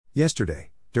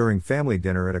Yesterday, during family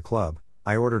dinner at a club,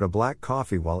 I ordered a black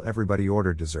coffee while everybody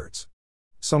ordered desserts.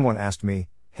 Someone asked me,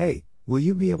 "Hey, will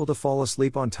you be able to fall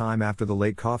asleep on time after the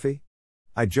late coffee?"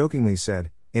 I jokingly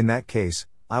said, "In that case,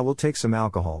 I will take some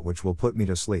alcohol which will put me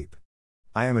to sleep.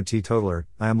 I am a teetotaler.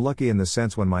 I am lucky in the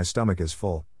sense when my stomach is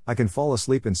full, I can fall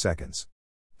asleep in seconds."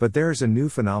 But there is a new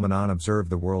phenomenon observed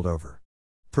the world over.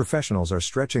 Professionals are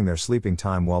stretching their sleeping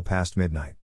time well past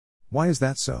midnight. Why is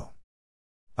that so?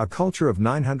 A culture of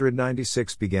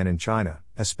 996 began in China,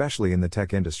 especially in the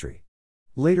tech industry.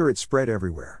 Later it spread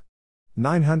everywhere.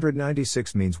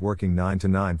 996 means working 9 to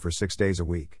 9 for 6 days a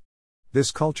week.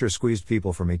 This culture squeezed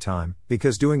people from me time,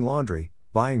 because doing laundry,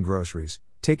 buying groceries,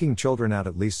 taking children out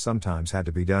at least sometimes had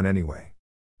to be done anyway.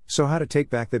 So how to take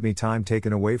back that me time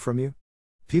taken away from you?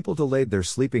 People delayed their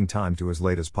sleeping time to as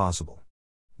late as possible.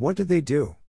 What did they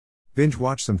do? Binge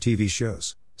watch some TV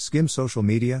shows, skim social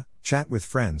media, chat with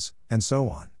friends, and so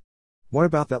on. What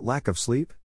about that lack of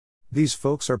sleep? These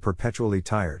folks are perpetually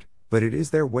tired, but it is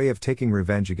their way of taking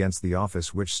revenge against the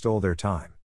office which stole their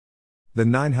time. The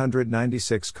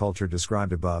 996 culture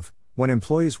described above, when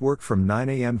employees work from 9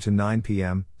 a.m. to 9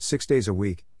 p.m., 6 days a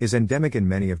week, is endemic in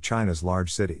many of China's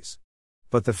large cities.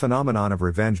 But the phenomenon of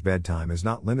revenge bedtime is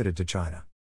not limited to China.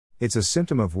 It's a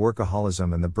symptom of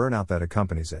workaholism and the burnout that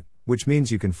accompanies it, which means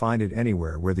you can find it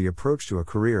anywhere where the approach to a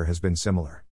career has been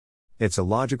similar. It's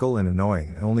illogical and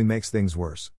annoying and only makes things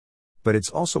worse. But it's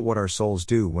also what our souls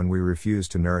do when we refuse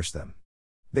to nourish them.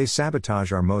 They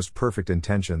sabotage our most perfect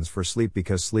intentions for sleep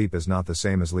because sleep is not the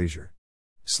same as leisure.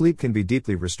 Sleep can be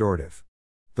deeply restorative.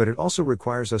 But it also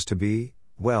requires us to be,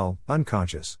 well,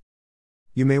 unconscious.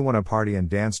 You may want to party and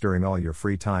dance during all your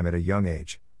free time at a young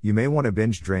age. You may want to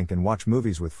binge drink and watch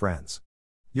movies with friends.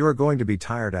 You are going to be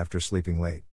tired after sleeping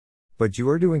late. But you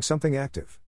are doing something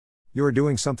active. You are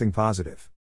doing something positive.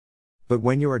 But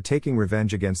when you are taking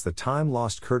revenge against the time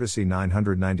lost courtesy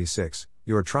 996,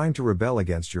 you are trying to rebel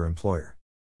against your employer.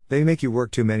 They make you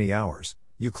work too many hours,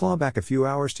 you claw back a few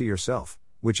hours to yourself,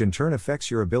 which in turn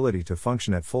affects your ability to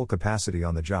function at full capacity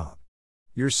on the job.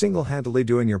 You're single-handedly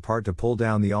doing your part to pull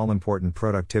down the all-important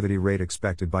productivity rate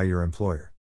expected by your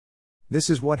employer. This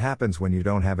is what happens when you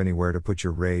don't have anywhere to put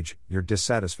your rage, your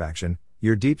dissatisfaction,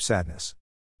 your deep sadness.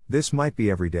 This might be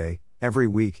every day, every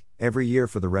week, every year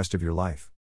for the rest of your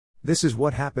life. This is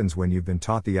what happens when you've been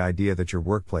taught the idea that your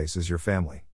workplace is your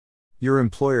family. Your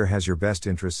employer has your best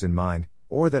interests in mind,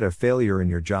 or that a failure in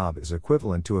your job is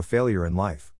equivalent to a failure in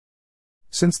life.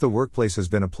 Since the workplace has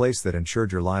been a place that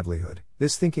ensured your livelihood,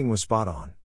 this thinking was spot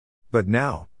on. But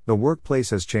now, the workplace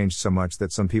has changed so much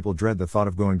that some people dread the thought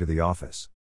of going to the office.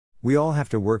 We all have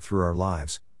to work through our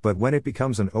lives, but when it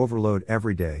becomes an overload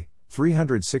every day,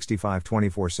 365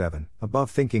 24/7, above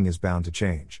thinking is bound to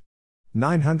change.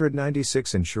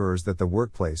 996 ensures that the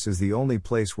workplace is the only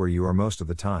place where you are most of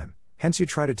the time, hence you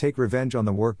try to take revenge on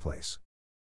the workplace.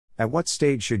 At what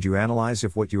stage should you analyze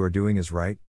if what you are doing is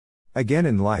right? Again,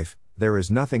 in life, there is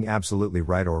nothing absolutely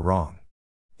right or wrong.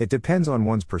 It depends on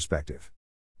one's perspective.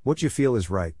 What you feel is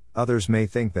right, others may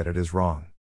think that it is wrong.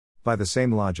 By the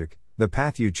same logic, the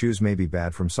path you choose may be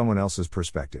bad from someone else's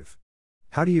perspective.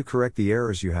 How do you correct the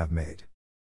errors you have made?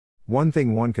 One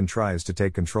thing one can try is to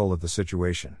take control of the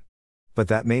situation. But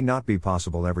that may not be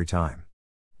possible every time.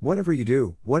 Whatever you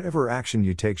do, whatever action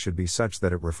you take should be such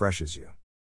that it refreshes you.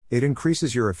 It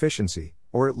increases your efficiency,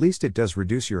 or at least it does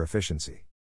reduce your efficiency.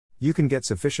 You can get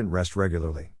sufficient rest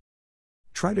regularly.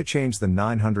 Try to change the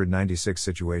 996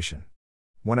 situation.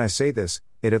 When I say this,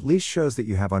 it at least shows that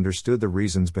you have understood the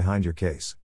reasons behind your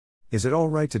case. Is it all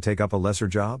right to take up a lesser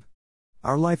job?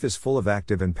 Our life is full of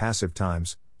active and passive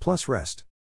times, plus rest.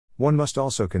 One must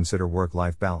also consider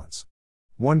work-life balance.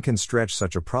 One can stretch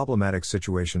such a problematic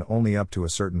situation only up to a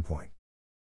certain point.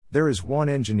 There is one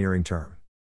engineering term.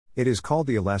 It is called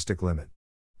the elastic limit.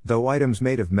 Though items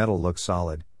made of metal look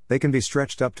solid, they can be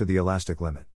stretched up to the elastic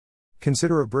limit.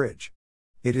 Consider a bridge.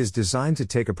 It is designed to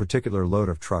take a particular load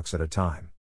of trucks at a time.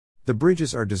 The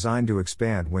bridges are designed to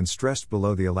expand when stressed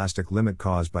below the elastic limit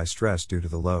caused by stress due to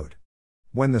the load.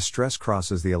 When the stress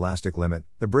crosses the elastic limit,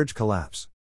 the bridge collapses.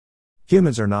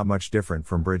 Humans are not much different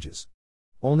from bridges.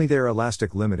 Only their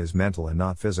elastic limit is mental and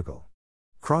not physical.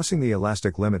 Crossing the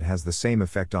elastic limit has the same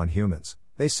effect on humans,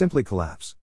 they simply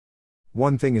collapse.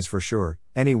 One thing is for sure,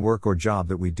 any work or job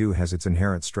that we do has its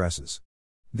inherent stresses.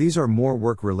 These are more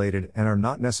work-related and are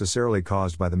not necessarily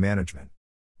caused by the management.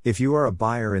 If you are a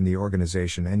buyer in the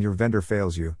organization and your vendor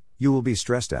fails you, you will be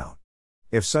stressed out.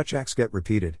 If such acts get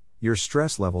repeated, your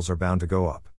stress levels are bound to go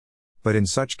up. But in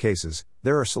such cases,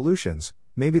 there are solutions.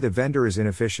 Maybe the vendor is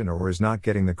inefficient or is not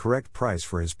getting the correct price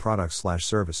for his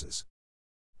products/services.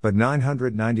 But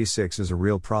 996 is a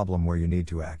real problem where you need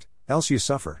to act, Else you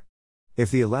suffer.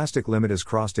 If the elastic limit is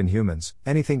crossed in humans,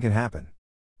 anything can happen.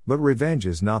 But revenge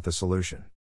is not the solution.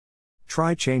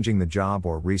 Try changing the job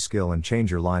or reskill and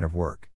change your line of work.